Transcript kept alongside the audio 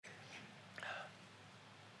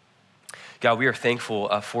God, we are thankful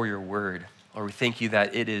for your word. Lord, we thank you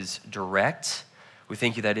that it is direct. We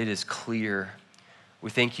thank you that it is clear. We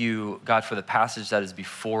thank you, God, for the passage that is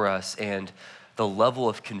before us and the level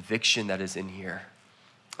of conviction that is in here.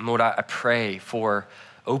 And Lord, I pray for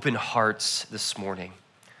open hearts this morning.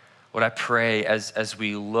 Lord, I pray as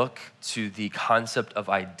we look to the concept of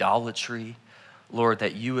idolatry, Lord,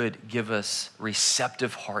 that you would give us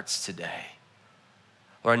receptive hearts today.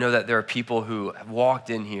 Lord, I know that there are people who have walked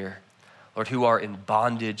in here, Lord, who are in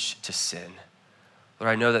bondage to sin. Lord,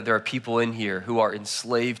 I know that there are people in here who are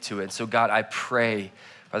enslaved to it. So God, I pray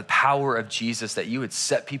by the power of Jesus that you would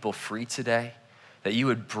set people free today, that you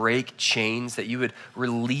would break chains, that you would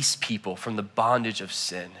release people from the bondage of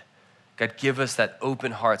sin. God, give us that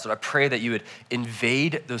open heart. So I pray that you would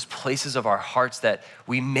invade those places of our hearts that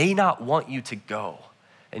we may not want you to go.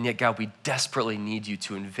 And yet, God, we desperately need you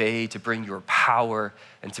to invade, to bring your power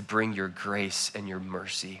and to bring your grace and your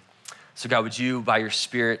mercy. So God, would you, by your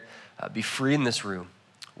Spirit, be free in this room.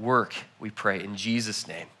 Work, we pray, in Jesus'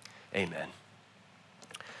 name, amen.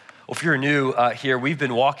 Well, if you're new here, we've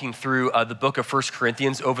been walking through the book of 1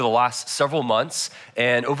 Corinthians over the last several months.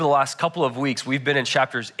 And over the last couple of weeks, we've been in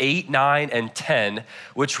chapters 8, 9, and 10,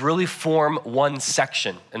 which really form one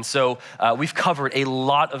section. And so we've covered a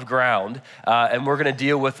lot of ground. And we're going to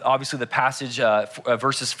deal with, obviously, the passage,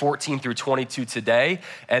 verses 14 through 22 today.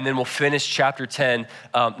 And then we'll finish chapter 10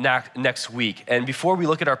 next week. And before we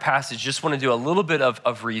look at our passage, just want to do a little bit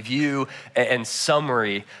of review and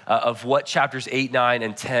summary of what chapters 8, 9,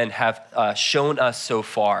 and 10 have shown us so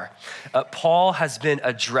far. Paul has been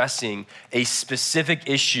addressing a specific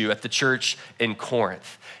issue at the church in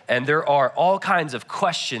Corinth. And there are all kinds of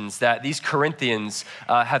questions that these Corinthians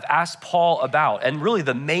have asked Paul about. And really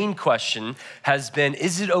the main question has been,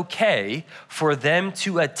 is it okay for them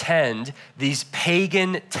to attend these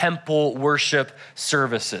pagan temple worship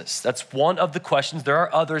services? That's one of the questions. There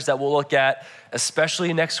are others that we'll look at,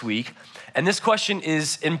 especially next week. And this question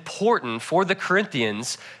is important for the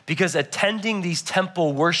Corinthians because attending these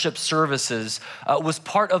temple worship services was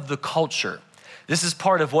part of the culture. This is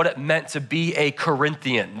part of what it meant to be a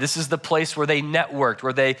Corinthian. This is the place where they networked,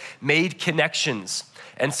 where they made connections.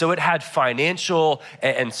 And so it had financial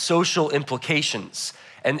and social implications.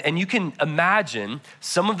 And you can imagine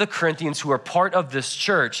some of the Corinthians who are part of this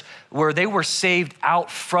church where they were saved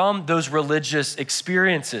out from those religious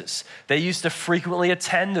experiences. They used to frequently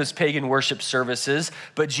attend those pagan worship services,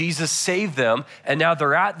 but Jesus saved them. And now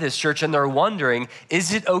they're at this church and they're wondering,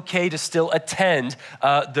 is it okay to still attend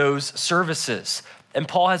those services? And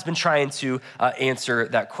Paul has been trying to answer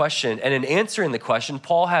that question. And in answering the question,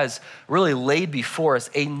 Paul has really laid before us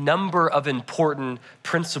a number of important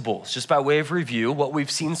principles. Just by way of review, what we've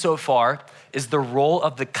seen so far is the role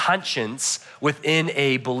of the conscience within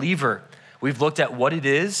a believer. We've looked at what it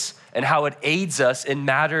is and how it aids us in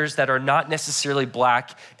matters that are not necessarily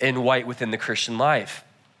black and white within the Christian life.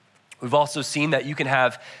 We've also seen that you can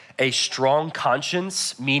have a strong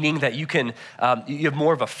conscience, meaning that you have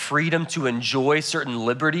more of a freedom to enjoy certain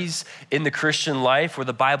liberties in the Christian life where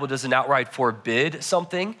the Bible doesn't outright forbid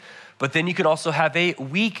something. But then you can also have a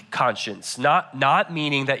weak conscience, not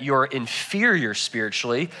meaning that you're inferior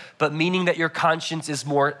spiritually, but meaning that your conscience is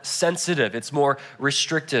more sensitive, it's more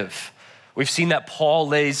restrictive. We've seen that Paul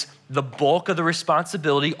lays the bulk of the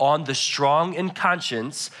responsibility on the strong in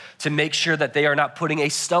conscience to make sure that they are not putting a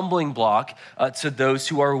stumbling block to those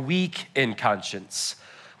who are weak in conscience.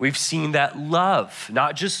 We've seen that love,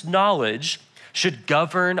 not just knowledge, should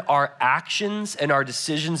govern our actions and our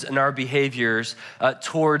decisions and our behaviors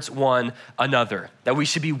towards one another, that we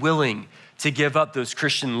should be willing to give up those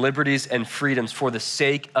Christian liberties and freedoms for the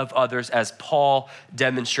sake of others, as Paul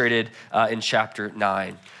demonstrated in chapter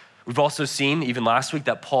 9. We've also seen, even last week,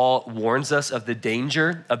 that Paul warns us of the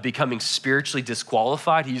danger of becoming spiritually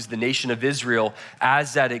disqualified. He used the nation of Israel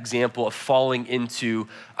as that example of falling into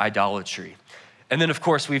idolatry. And then, of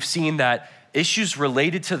course, we've seen that issues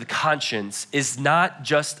related to the conscience is not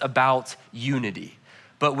just about unity,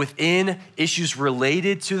 but within issues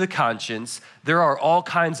related to the conscience, there are all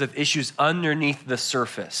kinds of issues underneath the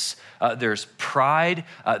surface. There's pride,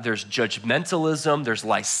 there's judgmentalism, there's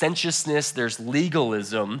licentiousness, there's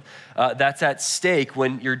legalism that's at stake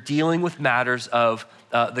when you're dealing with matters of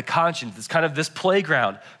the conscience. It's kind of this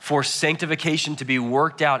playground for sanctification to be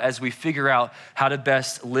worked out as we figure out how to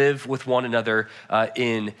best live with one another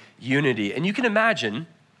in unity. And you can imagine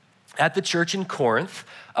at the church in Corinth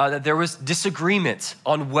that there was disagreement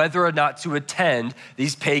on whether or not to attend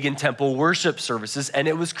these pagan temple worship services, and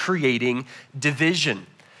it was creating division.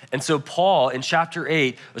 And so Paul in chapter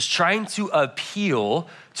 8 was trying to appeal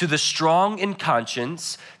to the strong in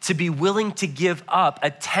conscience to be willing to give up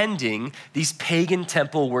attending these pagan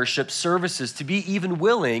temple worship services, to be even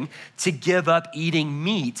willing to give up eating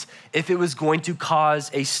meat if it was going to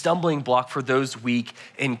cause a stumbling block for those weak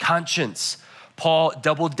in conscience. Paul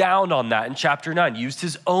doubled down on that in chapter 9, used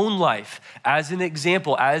his own life as an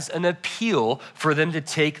example, as an appeal for them to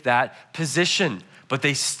take that position. But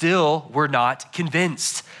they still were not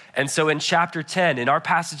convinced. And so in chapter 10, in our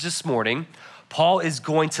passage this morning, Paul is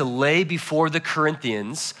going to lay before the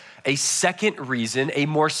Corinthians a second reason, a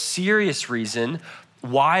more serious reason,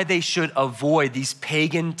 why they should avoid these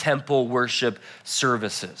pagan temple worship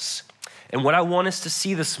services. And what I want us to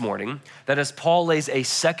see this morning, that as Paul lays a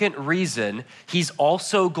second reason, he's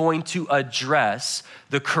also going to address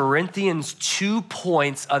the Corinthians' 2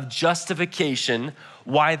 points of justification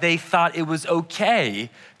why they thought it was okay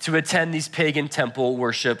to attend these pagan temple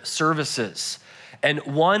worship services. And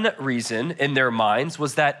one reason in their minds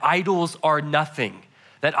was that idols are nothing,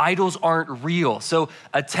 that idols aren't real. So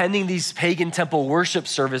attending these pagan temple worship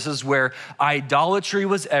services where idolatry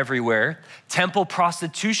was everywhere, temple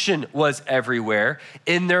prostitution was everywhere,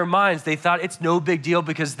 in their minds, they thought it's no big deal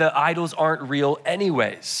because the idols aren't real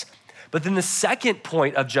anyways. But then the second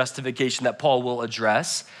point of justification that Paul will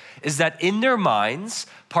address is that in their minds,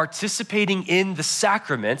 participating in the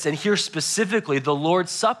sacraments, and here specifically the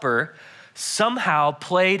Lord's Supper, somehow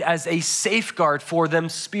played as a safeguard for them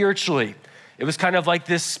spiritually. It was kind of like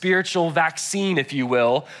this spiritual vaccine, if you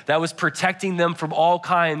will, that was protecting them from all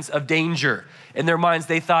kinds of danger. In their minds,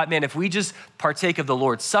 they thought, man, if we just partake of the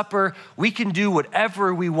Lord's Supper, we can do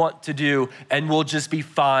whatever we want to do and we'll just be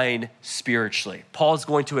fine spiritually. Paul is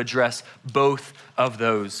going to address both of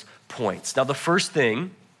those points. Now, the first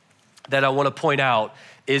thing that I want to point out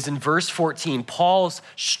is in verse 14, Paul's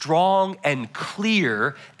strong and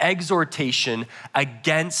clear exhortation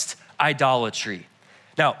against idolatry.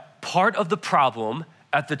 Now, part of the problem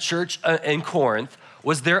at the church in Corinth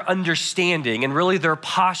was their understanding and really their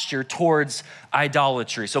posture towards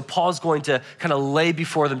idolatry. So Paul's going to kind of lay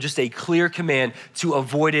before them just a clear command to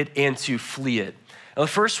avoid it and to flee it. Now, the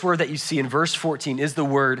first word that you see in verse 14 is the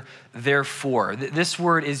word therefore. This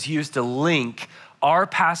word is used to link our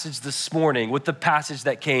passage this morning with the passage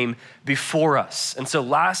that came before us. And so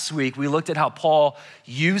last week, we looked at how Paul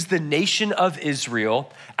used the nation of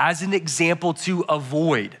Israel as an example to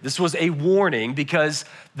avoid. This was a warning because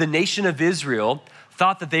the nation of Israel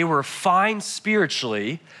thought that they were fine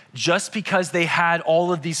spiritually just because they had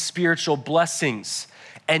all of these spiritual blessings.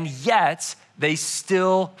 And yet, they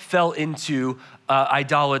still fell into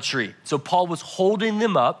idolatry. So Paul was holding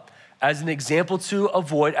them up as an example to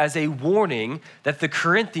avoid, as a warning that the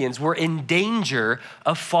Corinthians were in danger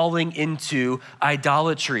of falling into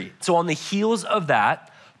idolatry. So on the heels of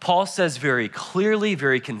that, Paul says very clearly,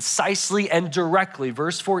 very concisely, and directly,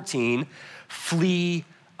 verse 14, flee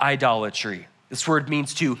idolatry. This word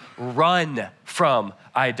means to run from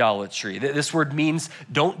idolatry. This word means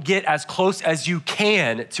don't get as close as you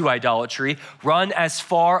can to idolatry. Run as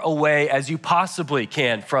far away as you possibly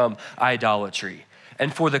can from idolatry.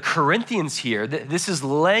 And for the Corinthians here, this is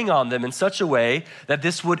laying on them in such a way that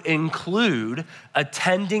this would include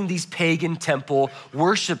attending these pagan temple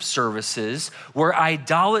worship services where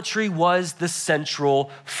idolatry was the central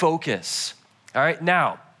focus. All right,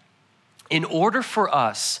 now, in order for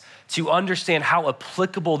us to understand how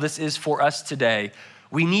applicable this is for us today,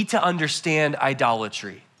 we need to understand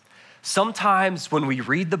idolatry. Sometimes when we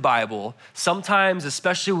read the Bible, sometimes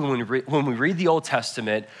especially when we read the Old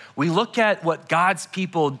Testament, we look at what God's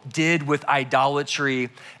people did with idolatry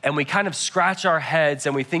and we kind of scratch our heads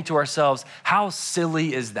and we think to ourselves, how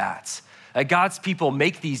silly is that? God's people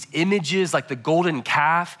make these images like the golden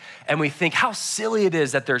calf, and we think how silly it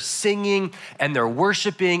is that they're singing and they're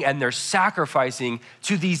worshiping and they're sacrificing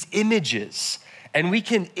to these images. And we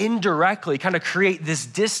can indirectly kind of create this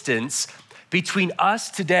distance between us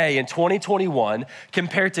today in 2021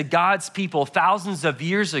 compared to God's people thousands of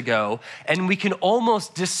years ago, and we can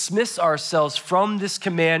almost dismiss ourselves from this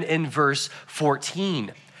command in verse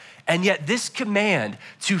 14. And yet this command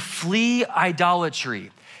to flee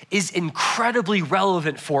idolatry is incredibly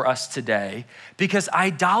relevant for us today because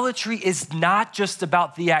idolatry is not just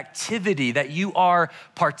about the activity that you are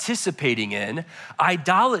participating in.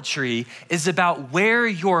 Idolatry is about where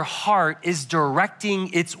your heart is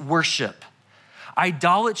directing its worship.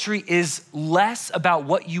 Idolatry is less about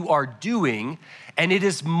what you are doing, and it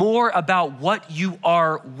is more about what you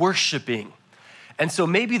are worshiping. And so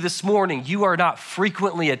maybe this morning you are not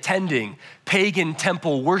frequently attending pagan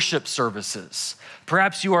temple worship services.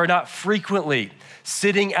 Perhaps you are not frequently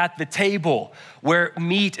sitting at the table where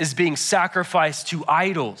meat is being sacrificed to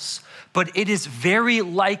idols. But it is very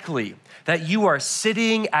likely that you are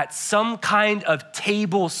sitting at some kind of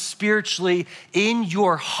table spiritually in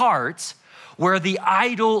your heart where the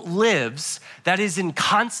idol lives that is in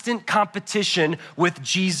constant competition with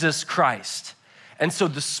Jesus Christ. And so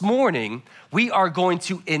this morning, we are going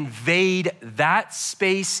to invade that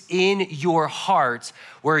space in your heart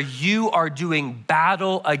where you are doing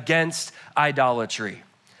battle against idolatry.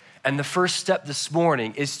 And the first step this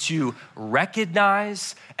morning is to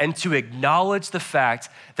recognize and to acknowledge the fact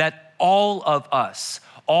that all of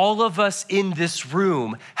us in this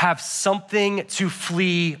room have something to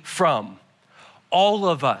flee from. All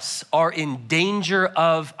of us are in danger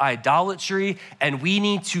of idolatry, and we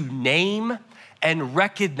need to name and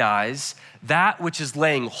recognize that which is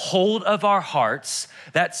laying hold of our hearts,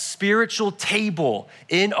 that spiritual table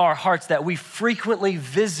in our hearts that we frequently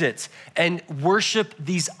visit and worship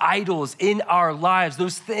these idols in our lives,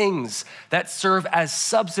 those things that serve as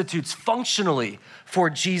substitutes functionally for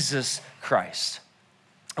Jesus Christ.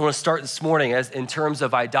 I want to start this morning as in terms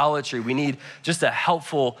of idolatry. We need just a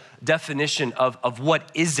helpful definition of what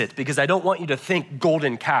is it, because I don't want you to think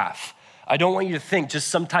golden calf. I don't want you to think just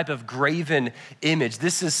some type of graven image.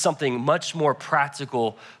 This is something much more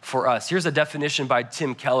practical for us. Here's a definition by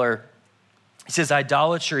Tim Keller. He says,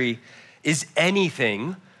 idolatry is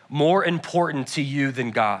anything more important to you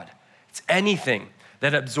than God. It's anything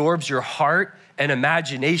that absorbs your heart and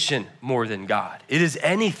imagination more than God. It is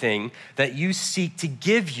anything that you seek to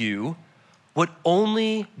give you what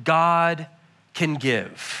only God can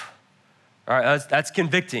give. All right, that's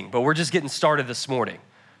convicting, but we're just getting started this morning.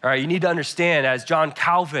 All right, you need to understand, as John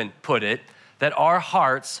Calvin put it, that our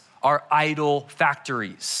hearts are idol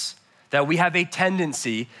factories, that we have a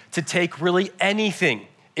tendency to take really anything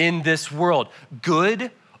in this world, good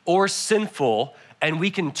or sinful, and we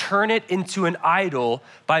can turn it into an idol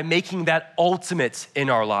by making that ultimate in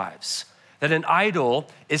our lives. That an idol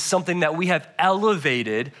is something that we have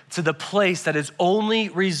elevated to the place that is only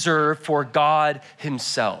reserved for God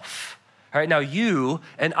himself. All right, now you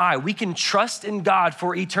and I, we can trust in God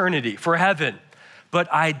for eternity, for heaven, but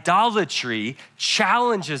idolatry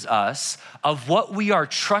challenges us of what we are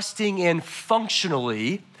trusting in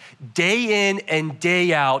functionally day in and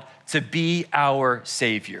day out to be our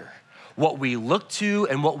Savior, what we look to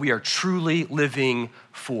and what we are truly living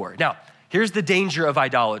for. Now, here's the danger of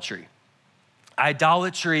idolatry.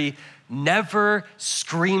 Idolatry never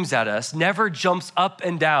screams at us, never jumps up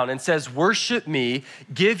and down and says, worship me,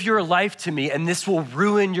 give your life to me, and this will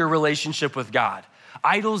ruin your relationship with God.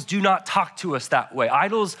 Idols do not talk to us that way.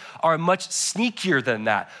 Idols are much sneakier than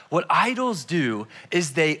that. What idols do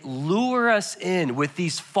is they lure us in with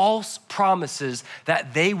these false promises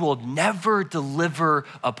that they will never deliver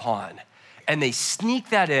upon. And they sneak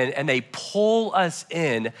that in and they pull us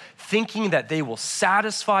in thinking that they will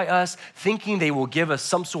satisfy us, thinking they will give us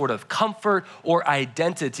some sort of comfort or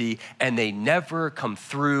identity, and they never come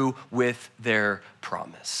through with their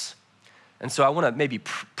promise. And so I want to maybe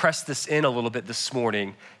press this in a little bit this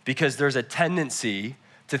morning, because there's a tendency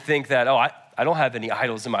to think that, I don't have any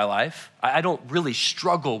idols in my life. I don't really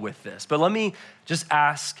struggle with this. But let me just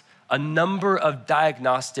ask a number of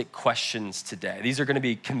diagnostic questions today. These are going to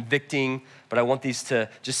be convicting, but I want these to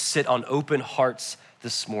just sit on open hearts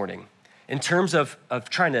this morning. In terms of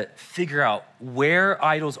trying to figure out where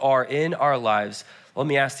idols are in our lives, let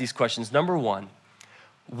me ask these questions. Number one,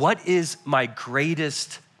 what is my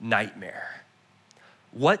greatest nightmare?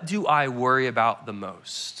 What do I worry about the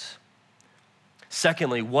most?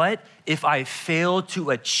 Secondly, what if I fail to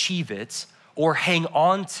achieve it or hang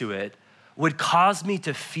on to it would cause me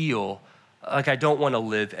to feel like I don't want to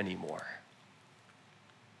live anymore?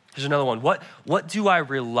 Here's another one. What do I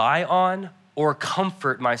rely on or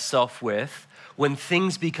comfort myself with when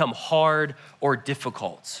things become hard or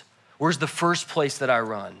difficult? Where's the first place that I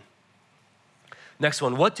run? Next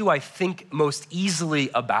one, what do I think most easily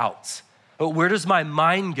about? Where does my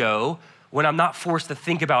mind go when I'm not forced to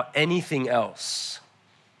think about anything else?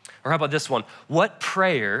 Or how about this one? What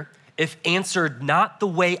prayer, if answered not the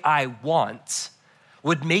way I want,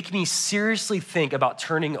 would make me seriously think about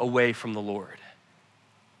turning away from the Lord?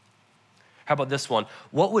 How about this one?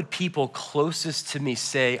 What would people closest to me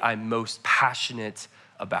say I'm most passionate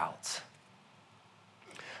about?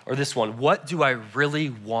 Or this one, what do I really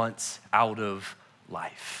want out of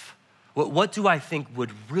life? What do I think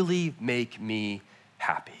would really make me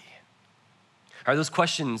happy? All right, those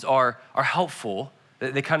questions are helpful.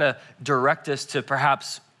 They kind of direct us to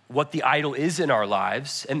perhaps what the idol is in our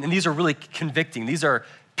lives. And these are really convicting. These are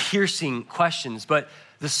piercing questions. But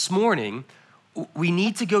this morning, we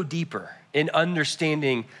need to go deeper in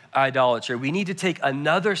understanding idolatry. We need to take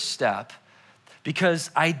another step because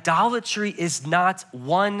idolatry is not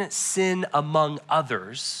one sin among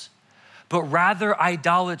others, but rather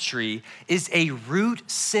idolatry is a root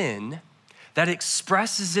sin that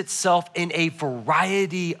expresses itself in a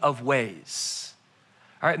variety of ways.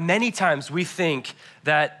 All right, many times we think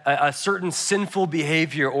that a certain sinful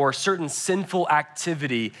behavior or certain sinful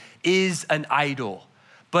activity is an idol.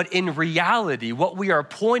 But in reality, what we are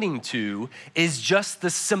pointing to is just the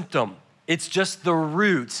symptom. It's just the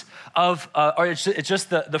root of, or it's just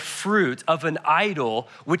the fruit of an idol,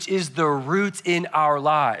 which is the root in our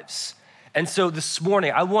lives. And so this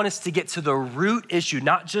morning, I want us to get to the root issue,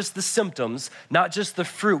 not just the symptoms, not just the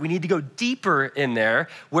fruit. We need to go deeper in there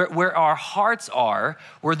where our hearts are,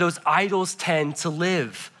 where those idols tend to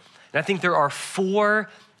live. And I think there are four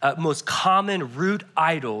most common root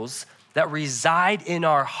idols that reside in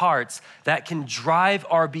our hearts that can drive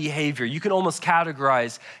our behavior. You can almost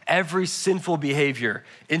categorize every sinful behavior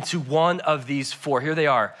into one of these four. Here they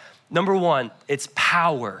are. Number one, it's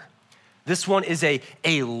power. This one is a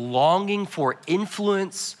longing for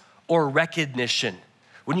influence or recognition.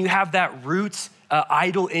 When you have that root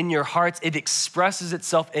idol in your hearts, it expresses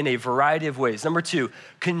itself in a variety of ways. Number two,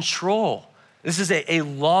 control. This is a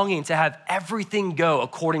longing to have everything go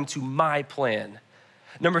according to my plan.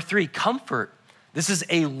 Number three, comfort. This is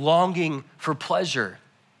a longing for pleasure.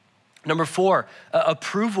 Number four,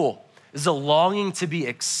 approval. This is a longing to be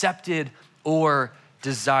accepted or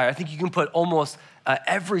desired. I think you can put almost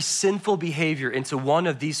every sinful behavior into one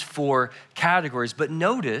of these four categories. But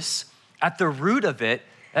notice at the root of it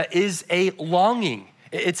is a longing.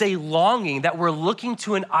 It's a longing that we're looking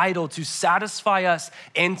to an idol to satisfy us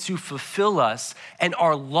and to fulfill us. And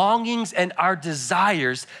our longings and our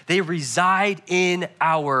desires, they reside in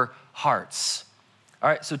our hearts. All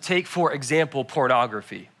right, so take, for example,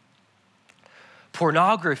 pornography.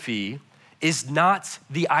 Pornography is not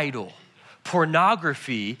the idol.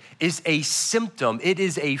 Pornography is a symptom. It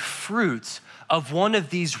is a fruit of one of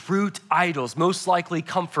these root idols, most likely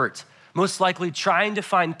comfort, most likely trying to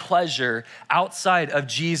find pleasure outside of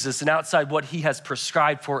Jesus and outside what he has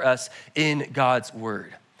prescribed for us in God's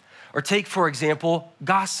word. Or take, for example,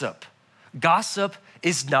 gossip. Gossip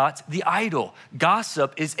is not the idol.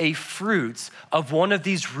 Gossip is a fruit of one of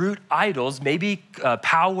these root idols, maybe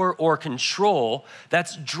power or control,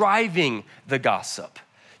 that's driving the gossip.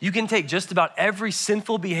 You can take just about every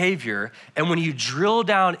sinful behavior, and when you drill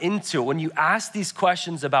down into it, when you ask these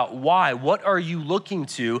questions about why, what are you looking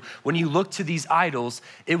to when you look to these idols,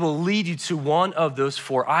 it will lead you to one of those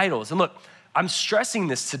four idols. And look, I'm stressing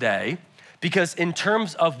this today because in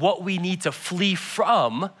terms of what we need to flee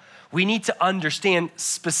from, we need to understand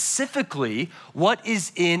specifically what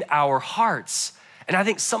is in our hearts. And I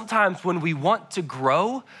think sometimes when we want to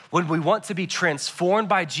grow, when we want to be transformed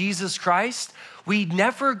by Jesus Christ, we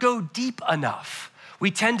never go deep enough. We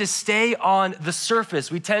tend to stay on the surface.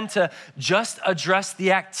 We tend to just address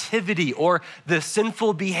the activity or the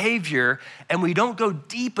sinful behavior, and we don't go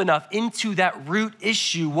deep enough into that root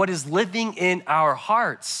issue, what is living in our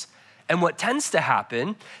hearts. And what tends to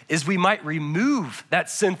happen is we might remove that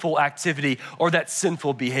sinful activity or that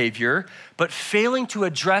sinful behavior, but failing to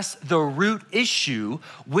address the root issue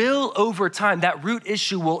will, over time, that root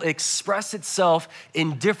issue will express itself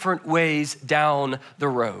in different ways down the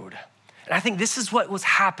road. And I think this is what was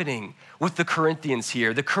happening with the Corinthians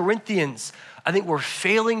here. The Corinthians, I think, were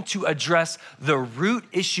failing to address the root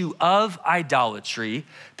issue of idolatry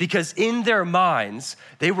because in their minds,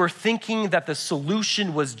 they were thinking that the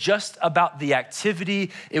solution was just about the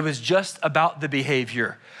activity. It was just about the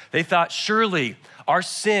behavior. They thought, surely our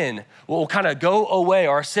sin will kind of go away.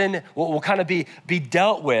 Our sin will kind of be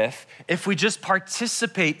dealt with if we just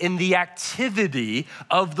participate in the activity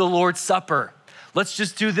of the Lord's Supper. Let's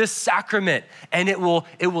just do this sacrament and it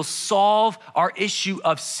will solve our issue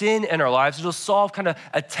of sin in our lives. It'll solve kind of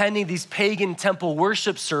attending these pagan temple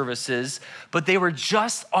worship services, but they were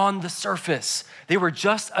just on the surface. They were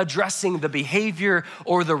just addressing the behavior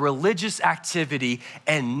or the religious activity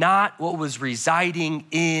and not what was residing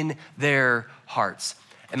in their hearts.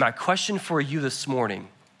 And my question for you this morning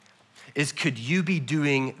is, could you be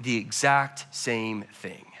doing the exact same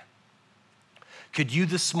thing? Could you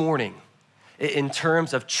this morning, in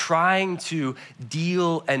terms of trying to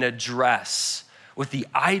deal and address with the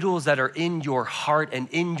idols that are in your heart and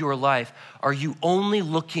in your life, are you only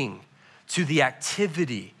looking to the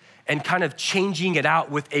activity and kind of changing it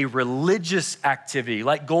out with a religious activity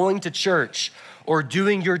like going to church or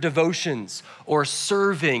doing your devotions or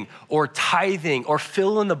serving or tithing or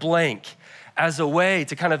fill in the blank as a way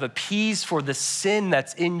to kind of appease for the sin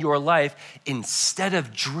that's in your life, instead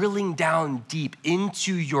of drilling down deep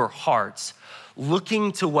into your hearts,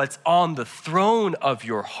 looking to what's on the throne of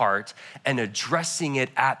your heart and addressing it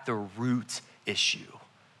at the root issue.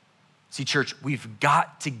 See, church, we've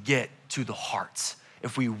got to get to the heart.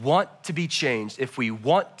 If we want to be changed, if we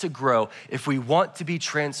want to grow, if we want to be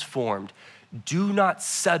transformed, do not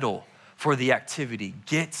settle for the activity.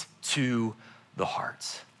 Get to the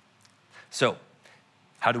heart. So,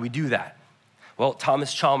 how do we do that? Well,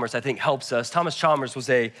 Thomas Chalmers, I think, helps us. Thomas Chalmers was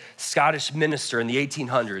a Scottish minister in the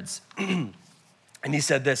 1800s. And he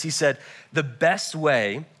said this, he said, the best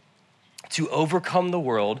way to overcome the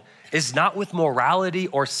world is not with morality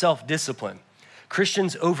or self-discipline.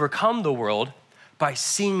 Christians overcome the world by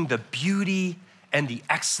seeing the beauty and the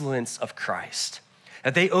excellence of Christ.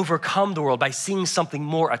 That they overcome the world by seeing something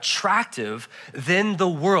more attractive than the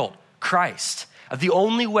world, Christ. The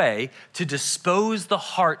only way to dispose the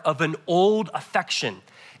heart of an old affection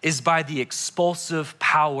is by the expulsive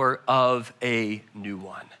power of a new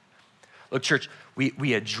one. Look, church,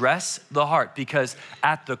 we address the heart because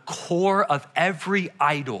at the core of every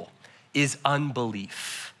idol is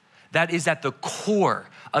unbelief. That is at the core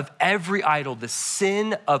of every idol, the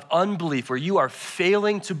sin of unbelief, where you are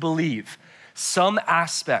failing to believe some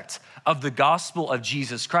aspect of the gospel of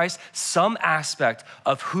Jesus Christ, some aspect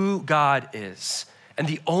of who God is. And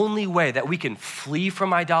the only way that we can flee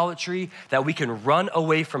from idolatry, that we can run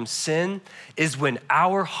away from sin, is when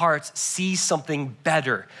our hearts see something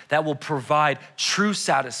better that will provide true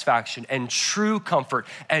satisfaction and true comfort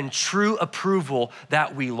and true approval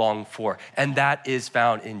that we long for. And that is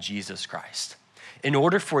found in Jesus Christ. In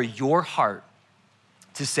order for your heart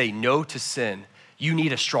to say no to sin, you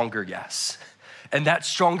need a stronger yes. And that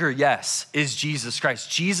stronger yes is Jesus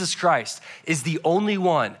Christ. Jesus Christ is the only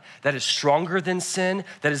one that is stronger than sin,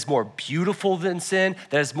 that is more beautiful than sin,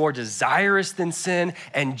 that is more desirous than sin.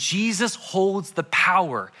 And Jesus holds the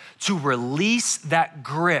power to release that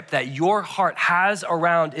grip that your heart has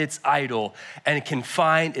around its idol and can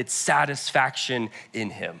find its satisfaction in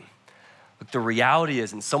him. Look, the reality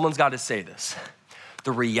is, and someone's got to say this,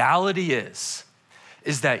 the reality is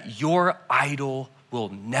that your idol will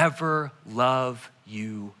never love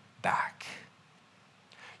you back.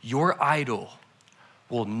 Your idol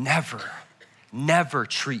will never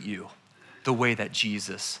treat you the way that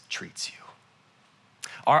Jesus treats you.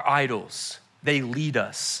 Our idols, they lead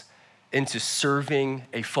us into serving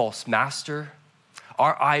a false master.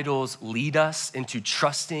 Our idols lead us into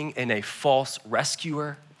trusting in a false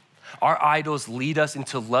rescuer. Our idols lead us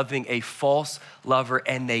into loving a false lover,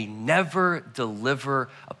 and they never deliver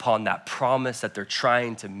upon that promise that they're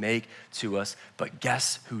trying to make to us. But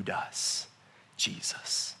guess who does?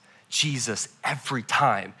 Jesus. Jesus every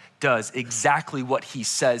time does exactly what he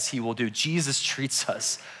says he will do. Jesus treats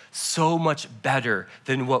us so much better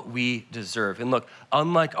than what we deserve. And look,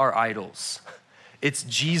 unlike our idols, it's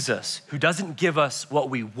Jesus who doesn't give us what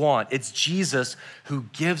we want. It's Jesus who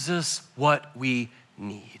gives us what we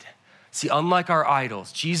need. See, unlike our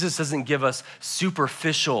idols, Jesus doesn't give us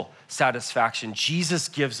superficial satisfaction. Jesus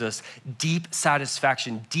gives us deep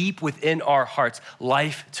satisfaction, deep within our hearts,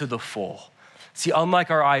 life to the full. See,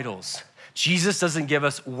 unlike our idols, Jesus doesn't give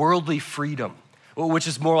us worldly freedom, which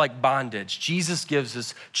is more like bondage. Jesus gives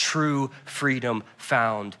us true freedom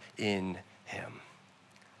found in him.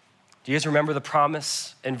 Do you guys remember the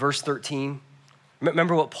promise in verse 13?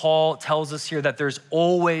 Remember what Paul tells us here, that there's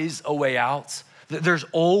always a way out. There's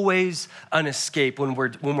always an escape when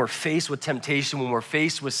we're faced with temptation, when we're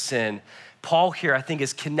faced with sin. Paul here, I think,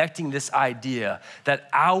 is connecting this idea that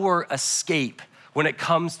our escape when it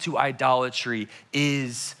comes to idolatry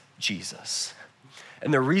is Jesus.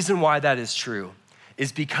 And the reason why that is true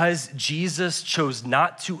is because Jesus chose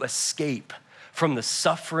not to escape from the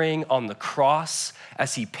suffering on the cross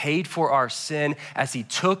as he paid for our sin, as he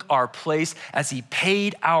took our place, as he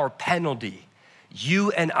paid our penalty.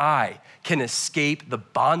 You and I can escape the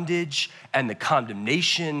bondage and the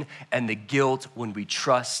condemnation and the guilt when we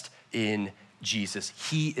trust in Jesus.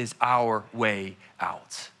 He is our way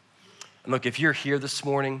out. And look, if you're here this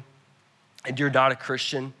morning and you're not a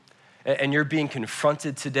Christian and you're being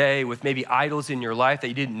confronted today with maybe idols in your life that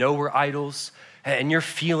you didn't know were idols, and you're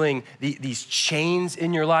feeling these chains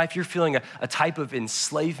in your life, you're feeling a type of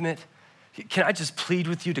enslavement, can I just plead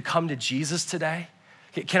with you to come to Jesus today?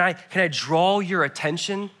 Can I draw your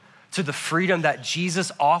attention to the freedom that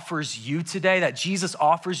Jesus offers you today, that Jesus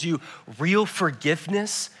offers you real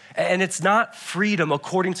forgiveness. And it's not freedom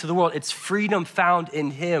according to the world, it's freedom found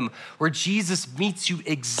in him, where Jesus meets you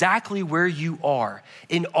exactly where you are,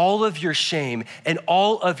 in all of your shame and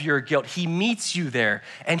all of your guilt. He meets you there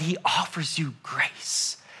and he offers you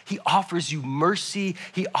grace. He offers you mercy.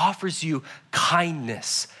 He offers you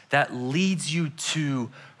kindness that leads you to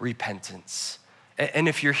repentance. And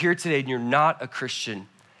if you're here today and you're not a Christian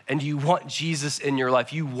and you want Jesus in your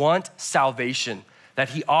life, you want salvation that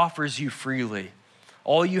he offers you freely,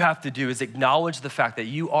 all you have to do is acknowledge the fact that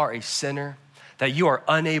you are a sinner, that you are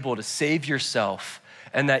unable to save yourself,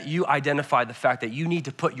 and that you identify the fact that you need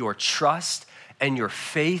to put your trust and your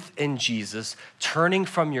faith in Jesus, turning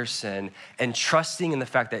from your sin and trusting in the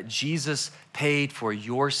fact that Jesus paid for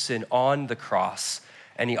your sin on the cross,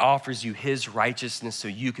 and he offers you his righteousness so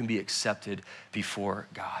you can be accepted before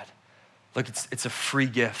God. Look, it's a free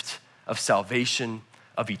gift of salvation,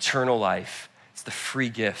 of eternal life. It's the free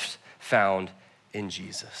gift found in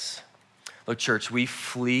Jesus. Look, church, we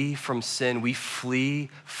flee from sin. We flee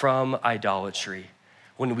from idolatry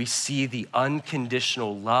when we see the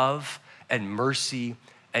unconditional love and mercy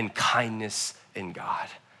and kindness in God.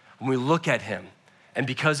 When we look at him, and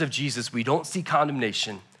because of Jesus, we don't see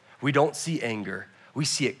condemnation, we don't see anger, we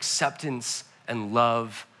see acceptance and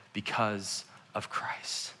love because of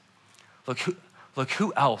Christ. Look,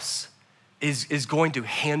 who else is going to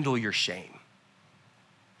handle your shame?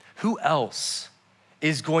 Who else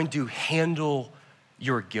is going to handle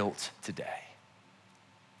your guilt today?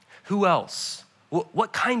 Who else?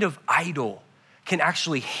 What kind of idol can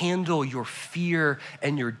actually handle your fear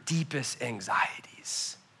and your deepest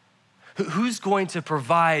anxieties? Who's going to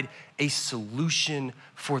provide a solution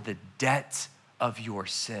for the debt of your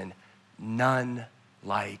sin? None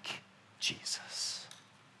like Jesus.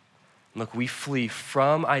 Look, we flee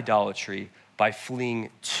from idolatry by fleeing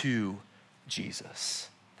to Jesus.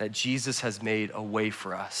 That Jesus has made a way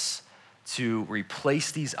for us to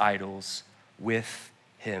replace these idols with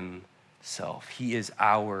himself. He is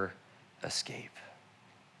our escape.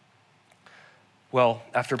 Well,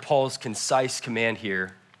 after Paul's concise command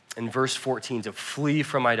here in verse 14 to flee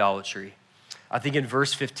from idolatry, I think in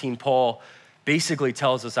verse 15, Paul basically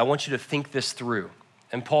tells us, I want you to think this through.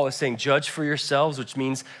 And Paul is saying, judge for yourselves, which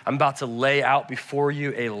means I'm about to lay out before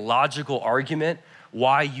you a logical argument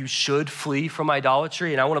why you should flee from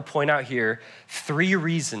idolatry. And I want to point out here 3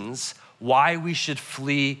 reasons why we should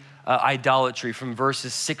flee idolatry from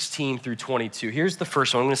verses 16 through 22. Here's the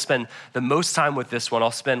first one. I'm going to spend the most time with this one.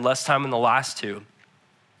 I'll spend less time in the last 2.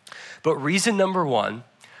 But reason number 1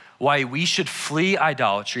 why we should flee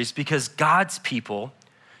idolatry is because God's people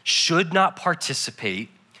should not participate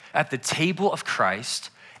at the table of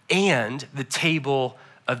Christ and the table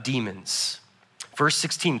of demons. Verse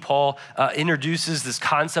 16, Paul introduces this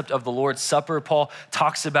concept of the Lord's Supper. Paul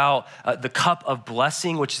talks about the cup of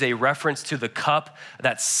blessing, which is a reference to the cup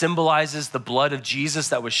that symbolizes the blood of Jesus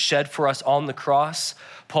that was shed for us on the cross.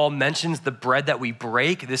 Paul mentions the bread that we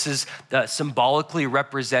break. This is symbolically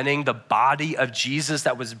representing the body of Jesus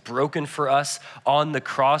that was broken for us on the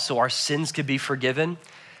cross so our sins could be forgiven.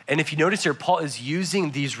 And if you notice here, Paul is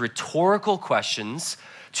using these rhetorical questions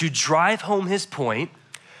to drive home his point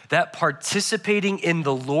that participating in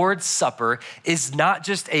the Lord's Supper is not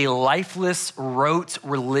just a lifeless, rote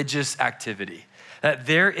religious activity. That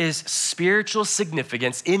there is spiritual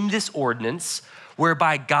significance in this ordinance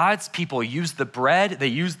whereby God's people use the bread, they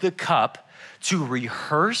use the cup to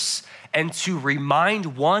rehearse and to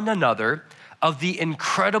remind one another of the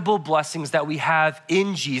incredible blessings that we have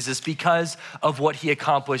in Jesus because of what he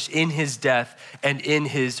accomplished in his death and in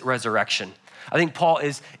his resurrection. I think Paul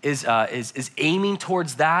is aiming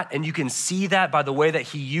towards that, and you can see that by the way that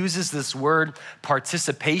he uses this word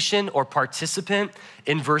participation or participant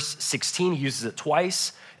in verse 16. He uses it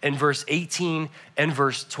twice in verse 18 and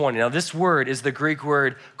verse 20. Now, this word is the Greek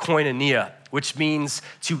word koinonia, which means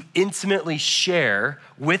to intimately share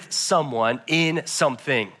with someone in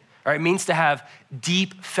something. All right, it means to have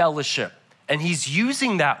deep fellowship. And he's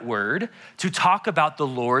using that word to talk about the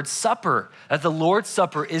Lord's Supper. That the Lord's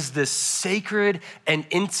Supper is this sacred and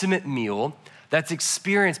intimate meal that's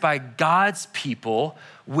experienced by God's people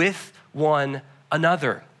with one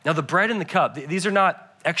another. Now, the bread and the cup, these are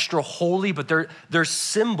not extra holy, but they're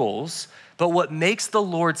symbols. But what makes the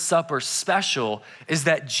Lord's Supper special is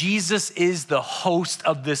that Jesus is the host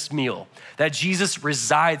of this meal, that Jesus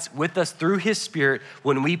resides with us through his Spirit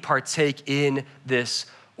when we partake in this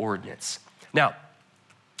ordinance. Now,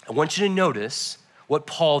 I want you to notice what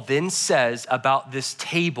Paul then says about this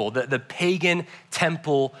table, the pagan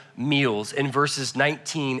temple meals in verses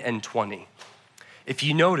 19 and 20. if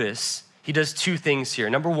you notice, he does two things here.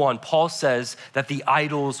 Number one, Paul says that the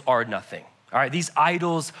idols are nothing. All right, these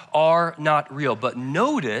idols are not real. But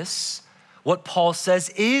notice what Paul says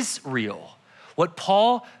is real. What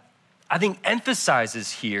Paul, I think,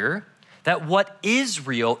 emphasizes here, that what is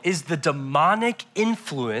real is the demonic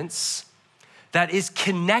influence that is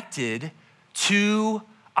connected to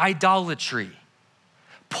idolatry.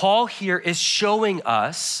 Paul here is showing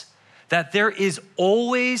us that there is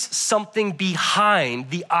always something behind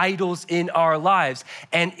the idols in our lives,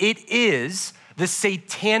 and it is the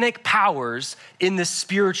satanic powers in the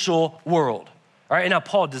spiritual world. All right, and now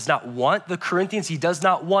Paul does not want the Corinthians, he does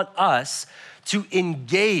not want us to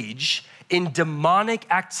engage in demonic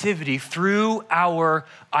activity through our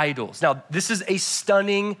idols. Now, this is a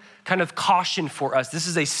stunning kind of caution for us. This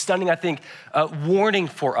is a stunning, I think, warning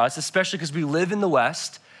for us, especially because we live in the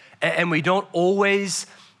West and we don't always,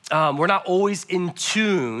 we're not always in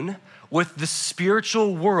tune with the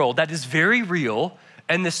spiritual world that is very real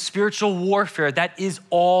and the spiritual warfare that is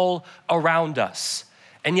all around us.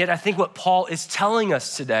 And yet I think what Paul is telling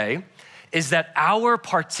us today is that our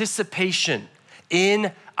participation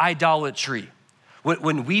in idolatry,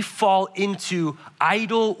 when we fall into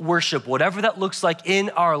idol worship, whatever that looks like in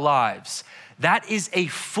our lives, that is a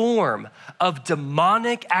form of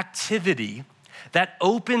demonic activity that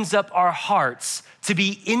opens up our hearts to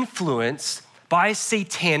be influenced by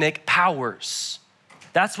satanic powers.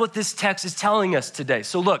 That's what this text is telling us today.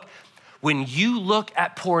 So look, when you look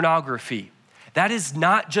at pornography, that is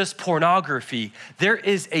not just pornography. There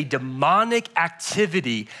is a demonic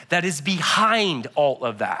activity that is behind all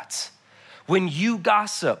of that. When you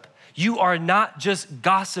gossip, you are not just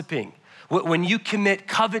gossiping. When you commit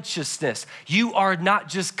covetousness, you are not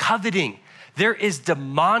just coveting. There is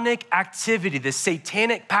demonic activity. The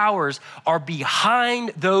satanic powers are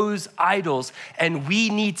behind those idols, and we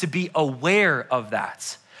need to be aware of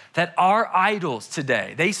that. That our idols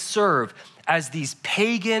today, they serve as these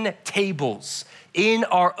pagan tables in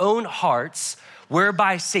our own hearts,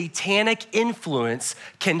 whereby satanic influence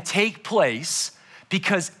can take place,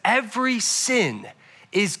 because every sin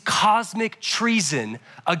is cosmic treason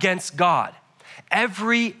against God.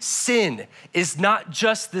 Every sin is not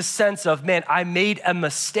just the sense of, man, I made a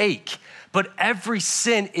mistake, but every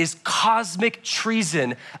sin is cosmic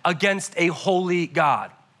treason against a holy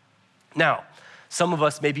God. Now, some of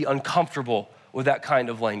us may be uncomfortable with that kind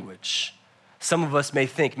of language. Some of us may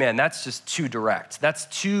think, man, that's just too direct. That's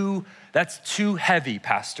too heavy,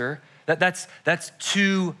 Pastor. That's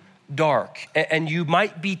too dark. And you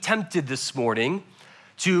might be tempted this morning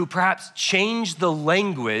to perhaps change the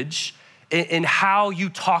language in how you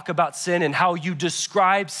talk about sin and how you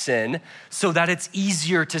describe sin so that it's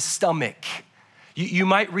easier to stomach. You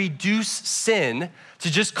might reduce sin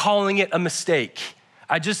to just calling it a mistake.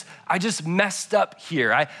 I just messed up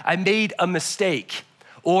here. I made a mistake.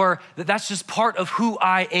 Or that's just part of who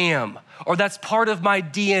I am. Or that's part of my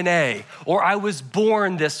DNA. Or I was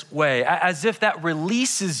born this way. As if that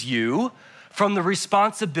releases you from the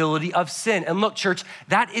responsibility of sin. And look, church,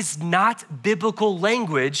 that is not biblical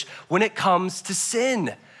language when it comes to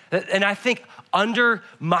sin. And I think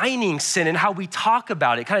undermining sin and how we talk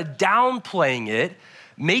about it, kind of downplaying it,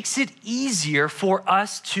 makes it easier for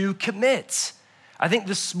us to commit. I think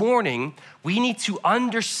this morning, we need to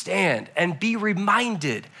understand and be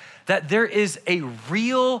reminded that there is a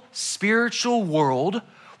real spiritual world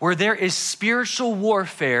where there is spiritual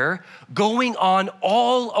warfare going on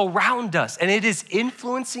all around us, and it is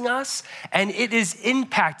influencing us and it is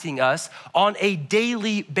impacting us on a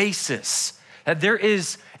daily basis. That there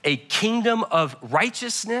is a kingdom of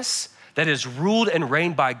righteousness that is ruled and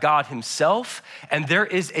reigned by God himself, and there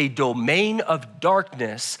is a domain of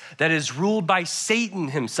darkness that is ruled by Satan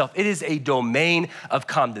himself. It is a domain of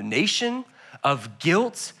condemnation, of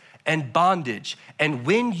guilt, and bondage. And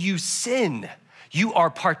when you sin, you are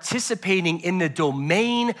participating in the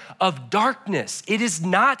domain of darkness. It is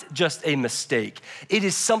not just a mistake. It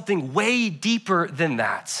is something way deeper than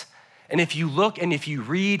that. And if you look and if you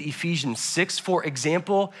read Ephesians 6, for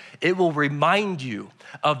example, it will remind you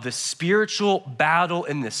of the spiritual battle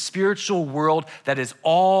in the spiritual world that is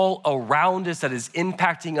all around us, that is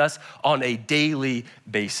impacting us on a daily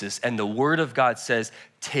basis. And the word of God says,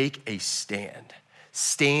 take a stand.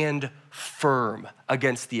 Stand firm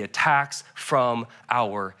against the attacks from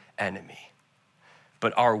our enemy.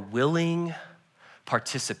 But our willing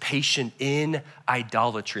participation in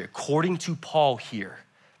idolatry, according to Paul here,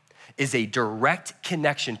 is a direct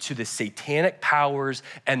connection to the satanic powers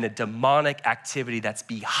and the demonic activity that's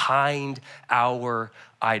behind our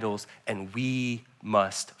idols, and we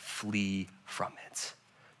must flee from it.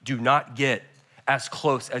 Do not get as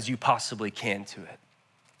close as you possibly can to it.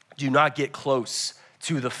 Do not get close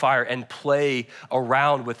to the fire and play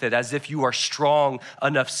around with it as if you are strong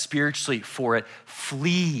enough spiritually for it.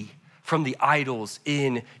 Flee from the idols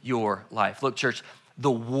in your life. Look, church,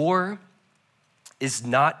 the war is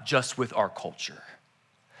not just with our culture.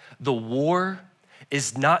 The war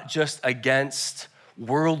is not just against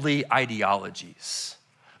worldly ideologies.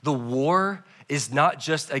 The war is not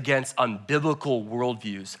just against unbiblical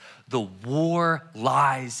worldviews. The war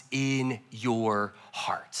lies in your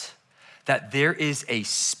heart. That there is a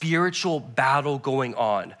spiritual battle going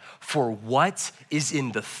on for what is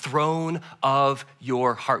in the throne of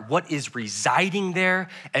your heart, what is residing there,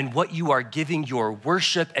 and what you are giving your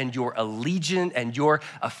worship and your allegiance and your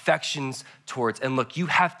affections towards. And look, you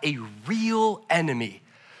have a real enemy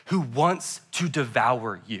who wants to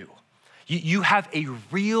devour you. You have a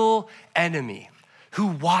real enemy who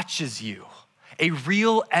watches you, a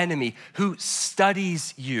real enemy who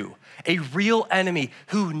studies you, a real enemy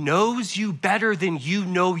who knows you better than you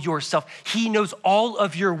know yourself. He knows all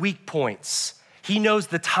of your weak points. He knows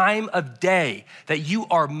the time of day that you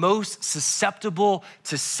are most susceptible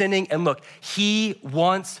to sinning. And look, he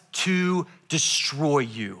wants to destroy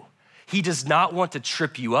you. He does not want to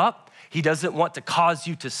trip you up. He doesn't want to cause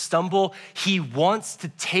you to stumble. He wants to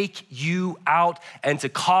take you out and to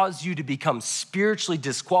cause you to become spiritually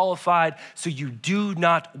disqualified so you do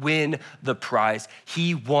not win the prize.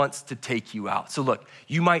 He wants to take you out. So look,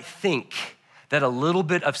 you might think that a little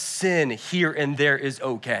bit of sin here and there is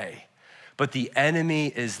okay, but the enemy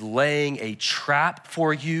is laying a trap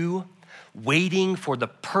for you, waiting for the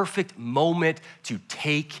perfect moment to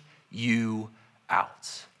take you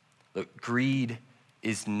out. Look, greed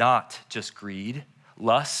is not just greed.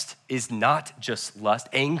 Lust is not just lust.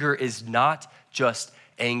 Anger is not just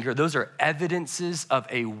anger. Those are evidences of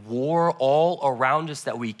a war all around us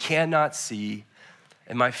that we cannot see.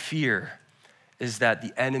 And my fear is that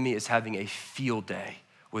the enemy is having a field day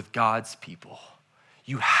with God's people.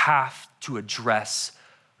 You have to address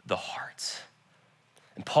the heart.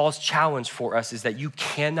 And Paul's challenge for us is that you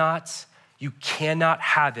cannot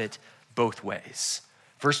have it both ways.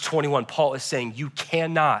 Verse 21, Paul is saying you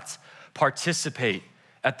cannot participate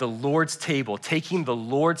at the Lord's table, taking the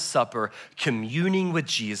Lord's Supper, communing with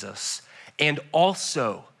Jesus, and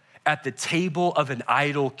also at the table of an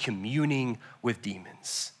idol, communing with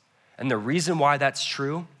demons. And the reason why that's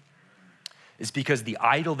true is because the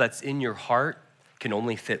idol that's in your heart can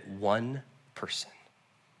only fit one person.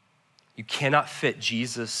 You cannot fit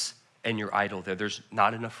Jesus and your idol there. There's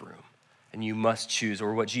not enough room. And you must choose,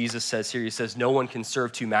 or what Jesus says here, he says, no one can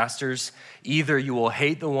serve two masters. Either you will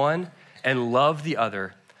hate the one and love the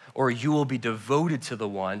other, or you will be devoted to the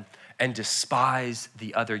one and despise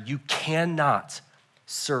the other. You cannot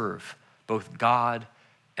serve both God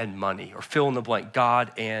and money, or fill in the blank,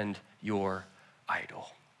 God and your idol.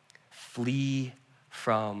 Flee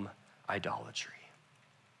from idolatry.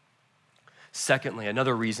 Secondly,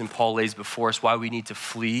 another reason Paul lays before us why we need to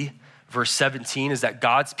flee, verse 17, is that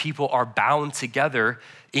God's people are bound together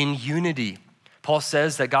in unity. Paul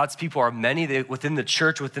says that God's people are many within the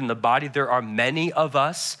church, within the body. There are many of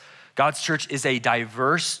us. God's church is a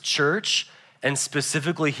diverse church. And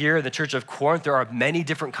specifically here in the church of Corinth, there are many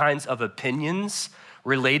different kinds of opinions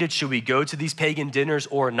related. Should we go to these pagan dinners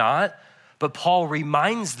or not? But Paul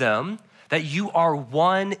reminds them that you are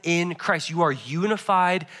one in Christ. You are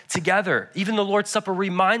unified together. Even the Lord's Supper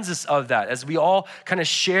reminds us of that as we all kind of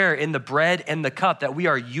share in the bread and the cup, that we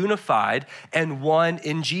are unified and one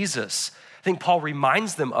in Jesus. I think Paul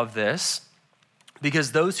reminds them of this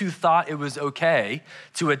because those who thought it was okay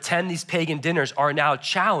to attend these pagan dinners are now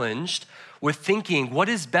challenged with thinking, what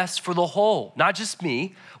is best for the whole? Not just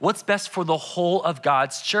me, what's best for the whole of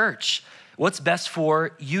God's church? What's best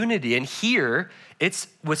for unity? And here, it's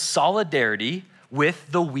with solidarity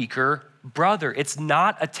with the weaker brother. It's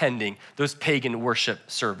not attending those pagan worship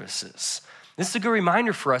services. This is a good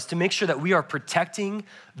reminder for us to make sure that we are protecting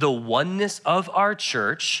the oneness of our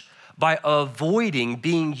church by avoiding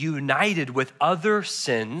being united with other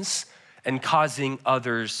sins and causing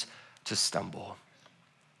others to stumble.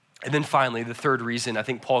 And then finally, the third reason I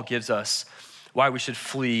think Paul gives us why we should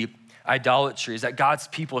flee idolatry is that God's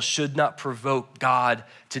people should not provoke God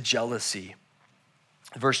to jealousy.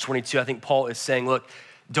 Verse 22, I think Paul is saying, look,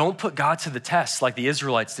 don't put God to the test like the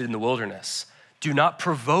Israelites did in the wilderness. Do not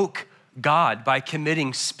provoke God by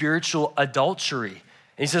committing spiritual adultery. And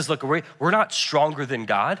he says, look, we're not stronger than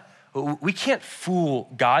God. We can't fool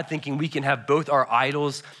God thinking we can have both our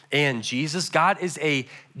idols and Jesus. God is a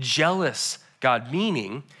jealous God,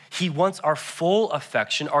 meaning he wants our full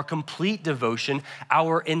affection, our complete devotion,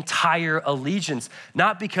 our entire allegiance,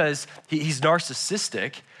 not because he's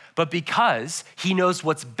narcissistic, but because he knows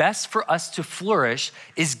what's best for us to flourish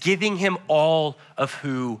is giving him all of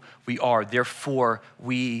who we are. Therefore,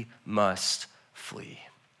 we must flee.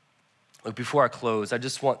 Look, before I close, I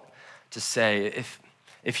just want to say,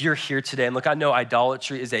 if you're here today, and look, I know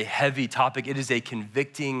idolatry is a heavy topic. It is a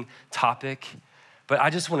convicting topic. But I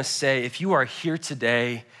just want to say, if you are here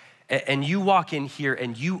today and you walk in here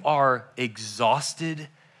and you are exhausted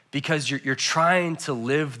because you're trying to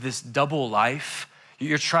live this double life,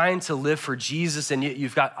 you're trying to live for Jesus and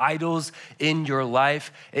you've got idols in your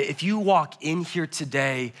life. If you walk in here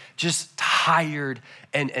today just tired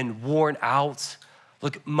and worn out,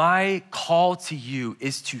 look, my call to you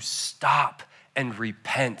is to stop and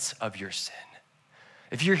repent of your sin.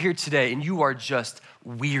 If you're here today and you are just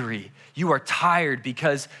weary, you are tired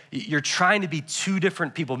because you're trying to be two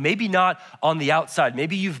different people, maybe not on the outside,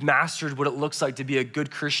 maybe you've mastered what it looks like to be a good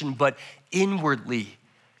Christian, but inwardly,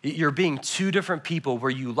 you're being two different people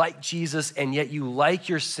where you like Jesus and yet you like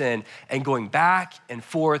your sin, and going back and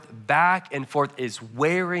forth is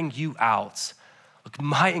wearing you out. Look,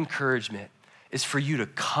 my encouragement is for you to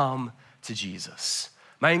come to Jesus.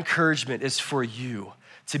 My encouragement is for you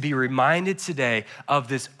to be reminded today of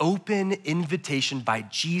this open invitation by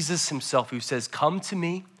Jesus himself, who says, come to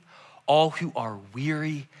me, all who are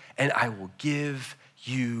weary, and I will give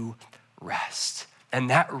you rest. And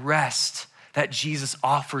that rest that Jesus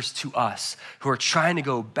offers to us who are trying to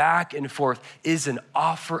go back and forth is an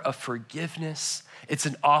offer of forgiveness. It's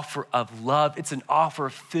an offer of love. It's an offer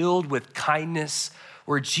filled with kindness,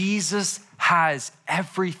 where Jesus has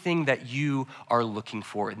everything that you are looking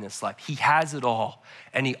for in this life. He has it all,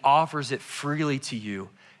 and he offers it freely to you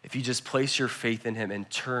if you just place your faith in him and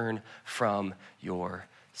turn from your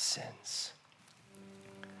sins.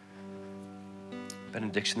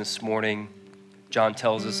 Benediction this morning, John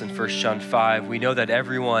tells us in 1 John 5, we know that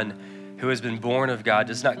everyone who has been born of God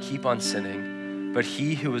does not keep on sinning, but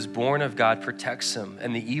he who is born of God protects him,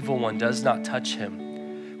 and the evil one does not touch him.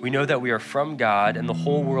 We know that we are from God, and the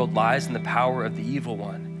whole world lies in the power of the evil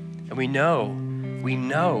one. And we know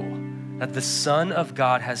that the Son of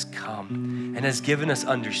God has come and has given us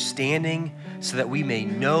understanding so that we may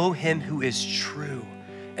know him who is true.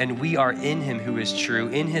 And we are in him who is true,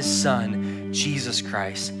 in his Son, Jesus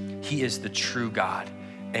Christ. He is the true God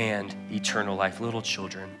and eternal life. Little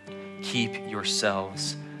children, keep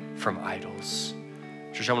yourselves from idols.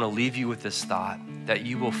 Church, I want to leave you with this thought, that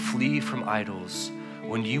you will flee from idols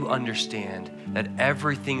when you understand that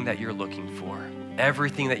everything that you're looking for,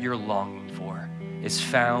 everything that you're longing for is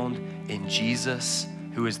found in Jesus,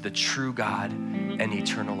 who is the true God and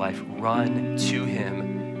eternal life. Run to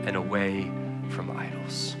him and away from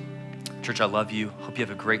idols. Church, I love you. Hope you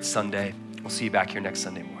have a great Sunday. We'll see you back here next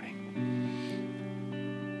Sunday morning.